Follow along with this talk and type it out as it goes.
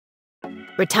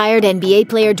Retired NBA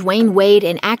player Dwayne Wade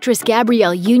and actress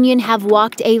Gabrielle Union have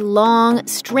walked a long,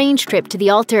 strange trip to the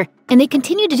altar, and they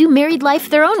continue to do married life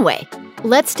their own way.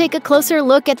 Let's take a closer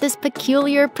look at this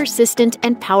peculiar, persistent,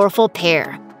 and powerful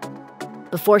pair.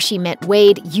 Before she met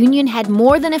Wade, Union had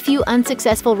more than a few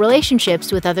unsuccessful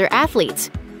relationships with other athletes.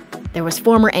 There was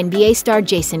former NBA star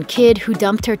Jason Kidd, who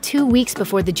dumped her 2 weeks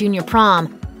before the junior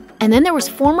prom. And then there was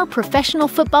former professional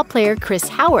football player Chris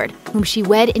Howard, whom she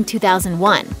wed in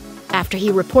 2001. After he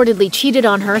reportedly cheated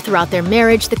on her throughout their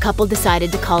marriage, the couple decided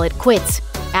to call it quits.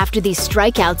 After these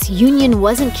strikeouts, Union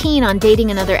wasn't keen on dating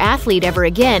another athlete ever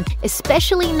again,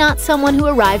 especially not someone who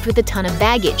arrived with a ton of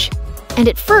baggage. And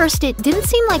at first, it didn't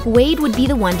seem like Wade would be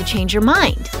the one to change her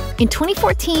mind. In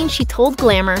 2014, she told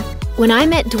Glamour, "When I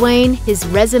met Dwayne, his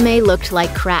resume looked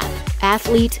like crap.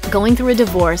 Athlete, going through a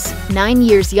divorce, 9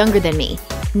 years younger than me.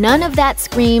 None of that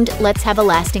screamed, let's have a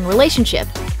lasting relationship.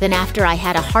 Then after I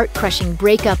had a heart-crushing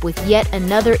breakup with yet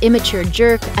another immature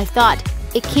jerk, I thought,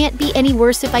 it can't be any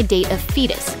worse if I date a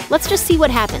fetus. Let's just see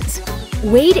what happens."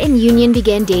 Wade and Union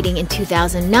began dating in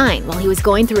 2009 while he was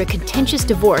going through a contentious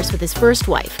divorce with his first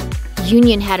wife.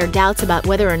 Union had her doubts about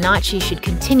whether or not she should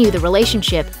continue the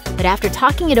relationship, but after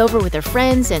talking it over with her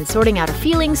friends and sorting out her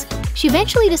feelings, she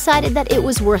eventually decided that it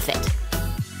was worth it.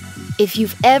 If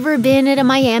you've ever been at a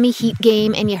Miami Heat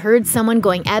game and you heard someone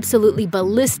going absolutely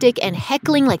ballistic and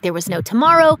heckling like there was no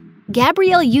tomorrow,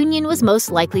 Gabrielle Union was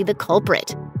most likely the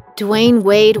culprit. Dwayne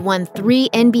Wade won 3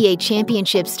 NBA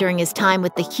championships during his time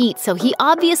with the Heat, so he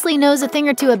obviously knows a thing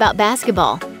or two about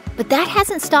basketball. But that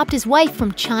hasn't stopped his wife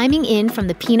from chiming in from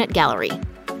the peanut gallery.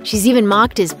 She's even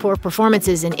mocked his poor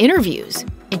performances in interviews.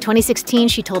 In 2016,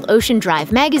 she told Ocean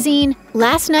Drive magazine,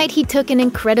 "Last night he took an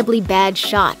incredibly bad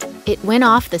shot. It went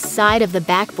off the side of the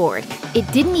backboard. It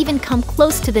didn't even come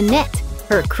close to the net."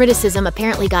 Her criticism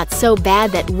apparently got so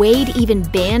bad that Wade even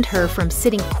banned her from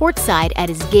sitting courtside at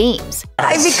his games.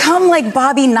 I've become like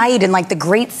Bobby Knight and like the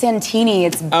Great Santini.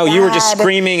 It's bad. Oh, you were just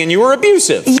screaming and you were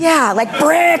abusive. Yeah, like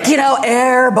brick,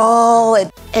 air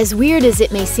ball. As weird as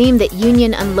it may seem that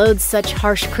Union unloads such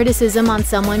harsh criticism on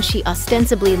someone she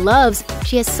ostensibly loves,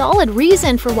 she has solid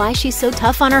reason for why she's so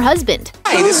tough on her husband.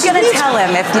 Who's gonna tell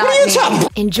him if not me?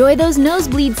 Enjoy those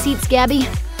nosebleed seats, Gabby.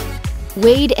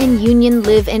 Wade and Union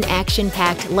live an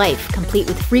action-packed life, complete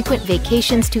with frequent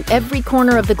vacations to every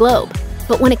corner of the globe.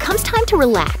 But when it comes time to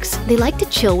relax, they like to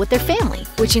chill with their family,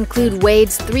 which include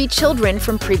Wade's 3 children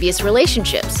from previous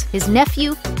relationships, his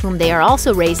nephew, whom they are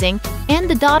also raising, and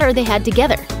the daughter they had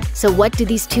together. So what do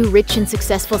these 2 rich and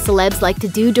successful celebs like to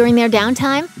do during their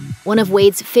downtime? One of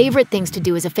Wade's favorite things to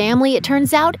do as a family, it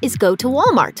turns out, is go to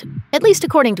Walmart, at least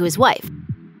according to his wife.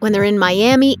 When they're in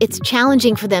Miami, it's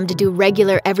challenging for them to do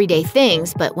regular, everyday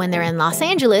things, but when they're in Los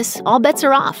Angeles, all bets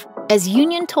are off. As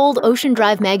Union told Ocean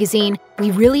Drive magazine,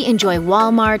 "We really enjoy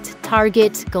Walmart,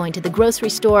 Target, going to the grocery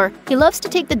store. He loves to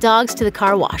take the dogs to the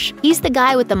car wash. He's the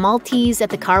guy with the Maltese at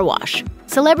the car wash.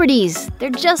 Celebrities, they're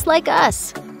just like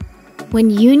us." When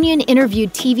Union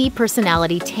interviewed TV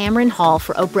personality Tamron Hall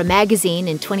for Oprah magazine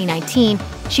in 2019,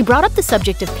 she brought up the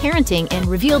subject of parenting and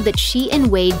revealed that she and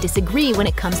Wade disagree when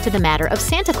it comes to the matter of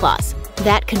Santa Claus.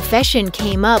 That confession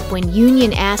came up when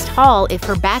Union asked Hall if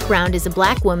her background as a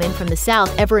Black woman from the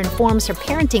South ever informs her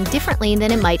parenting differently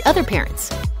than it might other parents.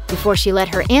 Before she let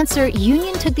her answer,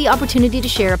 Union took the opportunity to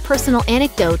share a personal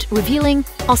anecdote, revealing,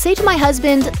 "I'll say to my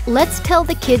husband, let's tell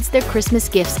the kids their Christmas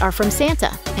gifts are from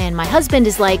Santa. And my husband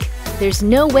is like, there's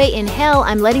no way in hell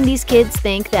I'm letting these kids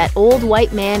think that old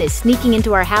white man is sneaking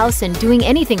into our house and doing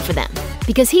anything for them.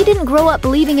 Because he didn't grow up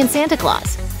believing in Santa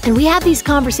Claus. And we have these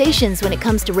conversations when it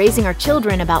comes to raising our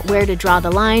children about where to draw the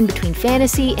line between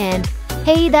fantasy and,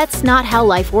 hey, that's not how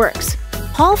life works."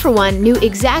 Hall, for one, knew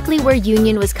exactly where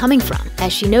Union was coming from.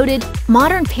 As she noted,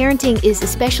 modern parenting is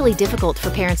especially difficult for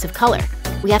parents of color.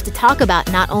 We have to talk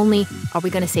about not only are we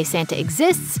going to say Santa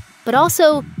exists, but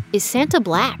also, is Santa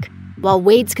Black? While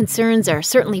Wade's concerns are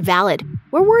certainly valid,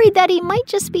 we're worried that he might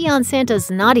just be on Santa's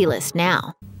naughty list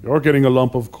now. You're getting a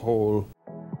lump of coal.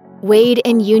 Wade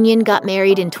and Union got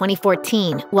married in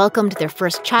 2014, welcomed their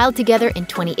first child together in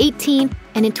 2018,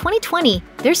 and in 2020,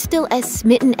 they're still as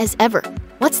smitten as ever.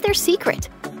 What's their secret?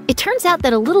 It turns out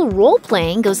that a little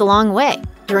role-playing goes a long way.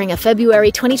 During a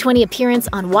February 2020 appearance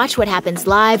on Watch What Happens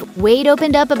Live, Wade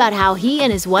opened up about how he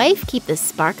and his wife keep the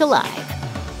spark alive.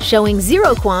 Showing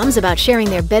zero qualms about sharing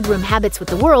their bedroom habits with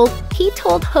the world, he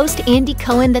told host Andy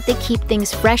Cohen that they keep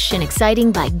things fresh and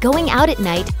exciting by going out at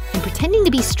night and pretending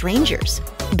to be strangers.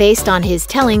 Based on his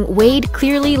telling, Wade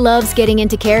clearly loves getting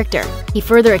into character. He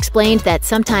further explained that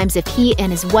sometimes if he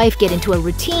and his wife get into a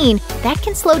routine, that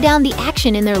can slow down the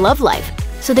action in their love life.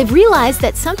 So they've realized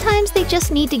that sometimes they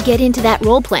just need to get into that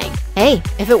role playing. Hey,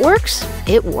 if it works,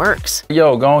 it works.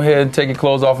 Yo, go ahead and take your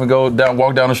clothes off and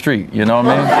walk down the street, you know what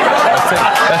I mean?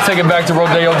 Let's take it back to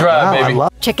Rodeo Drive, baby.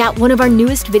 Check out one of our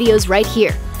newest videos right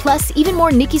here. Plus, even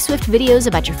more Nicki Swift videos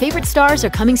about your favorite stars are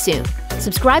coming soon.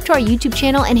 Subscribe to our YouTube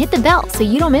channel and hit the bell so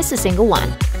you don't miss a single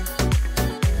one.